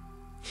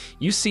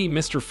 "You see,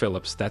 Mr.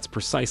 Phillips, that's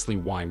precisely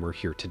why we're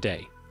here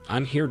today.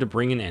 I'm here to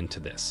bring an end to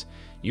this.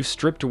 You've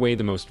stripped away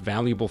the most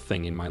valuable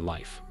thing in my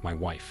life, my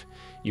wife.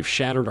 You've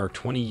shattered our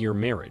 20-year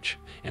marriage,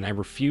 and I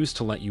refuse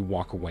to let you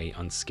walk away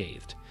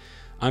unscathed.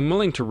 I'm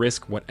willing to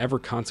risk whatever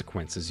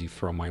consequences you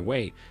throw my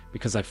way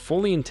because I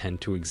fully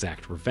intend to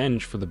exact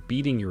revenge for the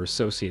beating your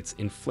associates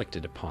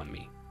inflicted upon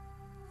me."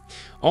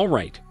 "All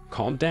right,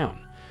 calm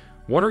down.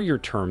 What are your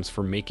terms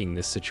for making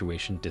this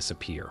situation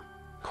disappear?"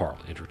 Carl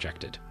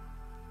interjected.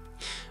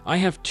 I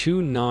have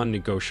two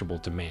non-negotiable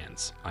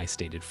demands, I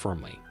stated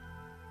firmly.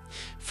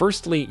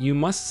 Firstly, you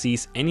must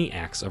cease any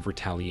acts of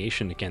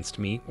retaliation against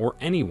me or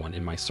anyone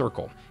in my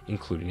circle,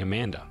 including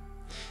Amanda.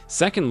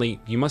 Secondly,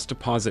 you must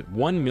deposit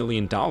 $1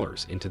 million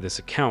into this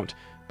account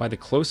by the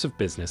close of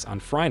business on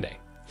Friday.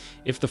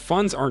 If the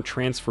funds aren't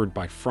transferred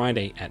by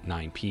Friday at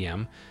 9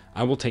 p.m.,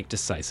 I will take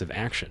decisive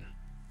action.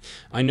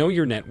 I know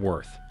your net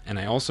worth, and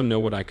I also know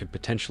what I could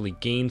potentially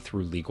gain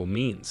through legal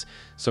means,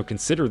 so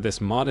consider this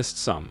modest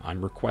sum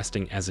I'm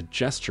requesting as a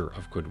gesture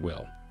of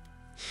goodwill.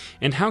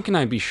 And how can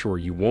I be sure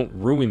you won't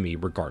ruin me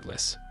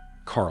regardless?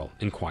 Carl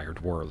inquired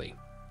wearily.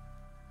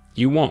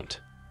 You won't.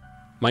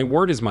 My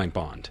word is my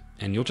bond,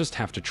 and you'll just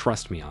have to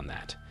trust me on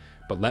that.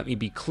 But let me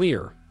be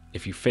clear,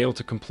 if you fail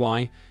to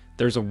comply,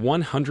 there's a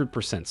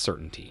 100%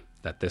 certainty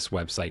that this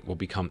website will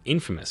become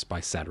infamous by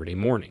Saturday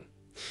morning.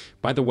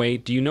 By the way,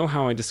 do you know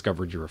how I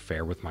discovered your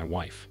affair with my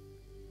wife?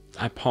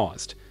 I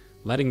paused,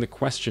 letting the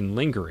question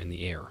linger in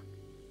the air.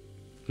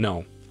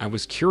 No, I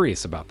was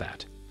curious about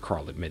that,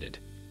 Carl admitted.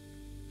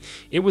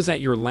 It was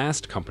at your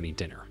last company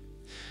dinner.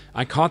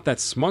 I caught that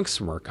smug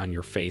smirk on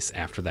your face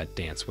after that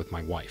dance with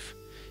my wife.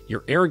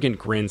 Your arrogant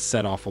grin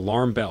set off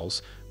alarm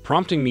bells,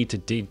 prompting me to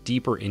dig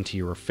deeper into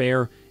your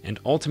affair and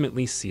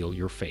ultimately seal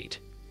your fate.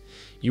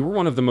 You were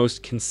one of the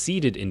most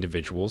conceited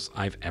individuals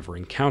I've ever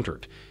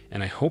encountered,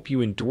 and I hope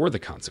you endure the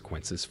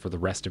consequences for the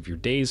rest of your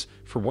days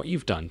for what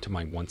you've done to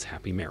my once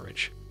happy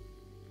marriage.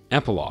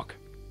 Epilogue.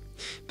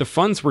 The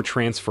funds were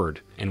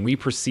transferred, and we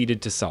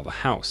proceeded to sell the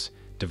house,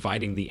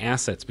 dividing the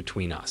assets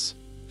between us.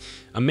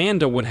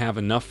 Amanda would have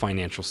enough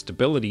financial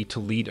stability to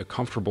lead a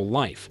comfortable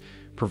life,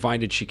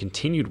 provided she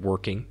continued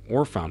working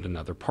or found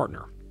another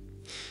partner.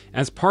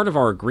 As part of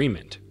our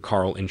agreement,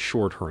 Carl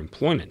ensured her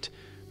employment,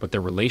 but their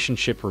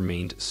relationship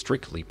remained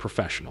strictly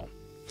professional.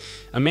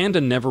 Amanda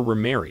never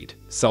remarried,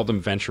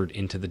 seldom ventured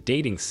into the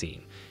dating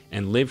scene,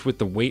 and lived with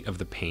the weight of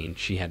the pain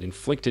she had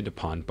inflicted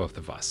upon both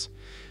of us.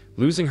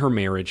 Losing her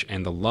marriage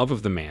and the love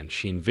of the man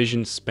she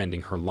envisioned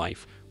spending her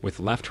life with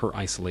left her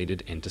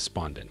isolated and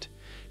despondent.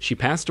 She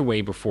passed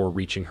away before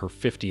reaching her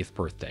 50th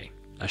birthday,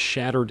 a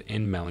shattered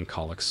and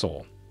melancholic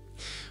soul.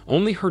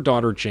 Only her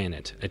daughter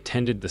Janet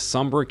attended the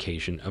somber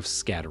occasion of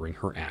scattering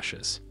her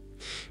ashes.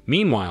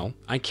 Meanwhile,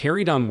 I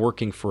carried on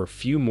working for a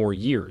few more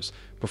years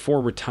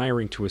before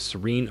retiring to a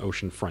serene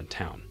oceanfront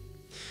town.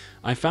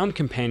 I found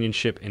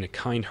companionship in a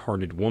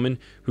kind-hearted woman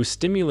who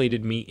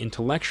stimulated me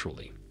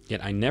intellectually,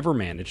 yet I never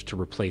managed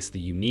to replace the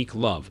unique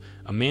love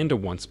Amanda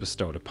once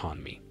bestowed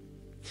upon me.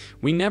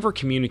 We never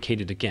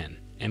communicated again,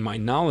 and my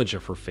knowledge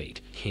of her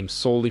fate came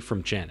solely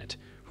from Janet,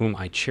 whom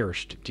I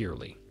cherished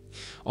dearly.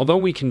 Although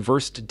we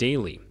conversed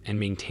daily and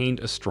maintained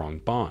a strong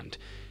bond,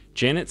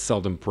 Janet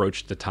seldom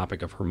broached the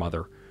topic of her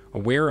mother,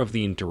 aware of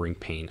the enduring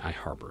pain I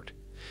harbored.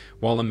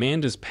 While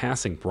Amanda's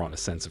passing brought a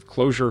sense of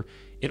closure,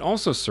 it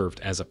also served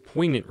as a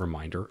poignant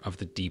reminder of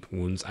the deep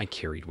wounds I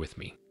carried with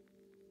me.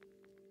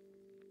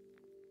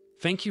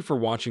 Thank you for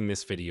watching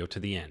this video to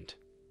the end.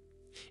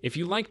 If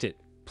you liked it,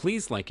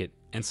 please like it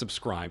and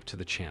subscribe to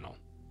the channel.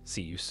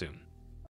 See you soon.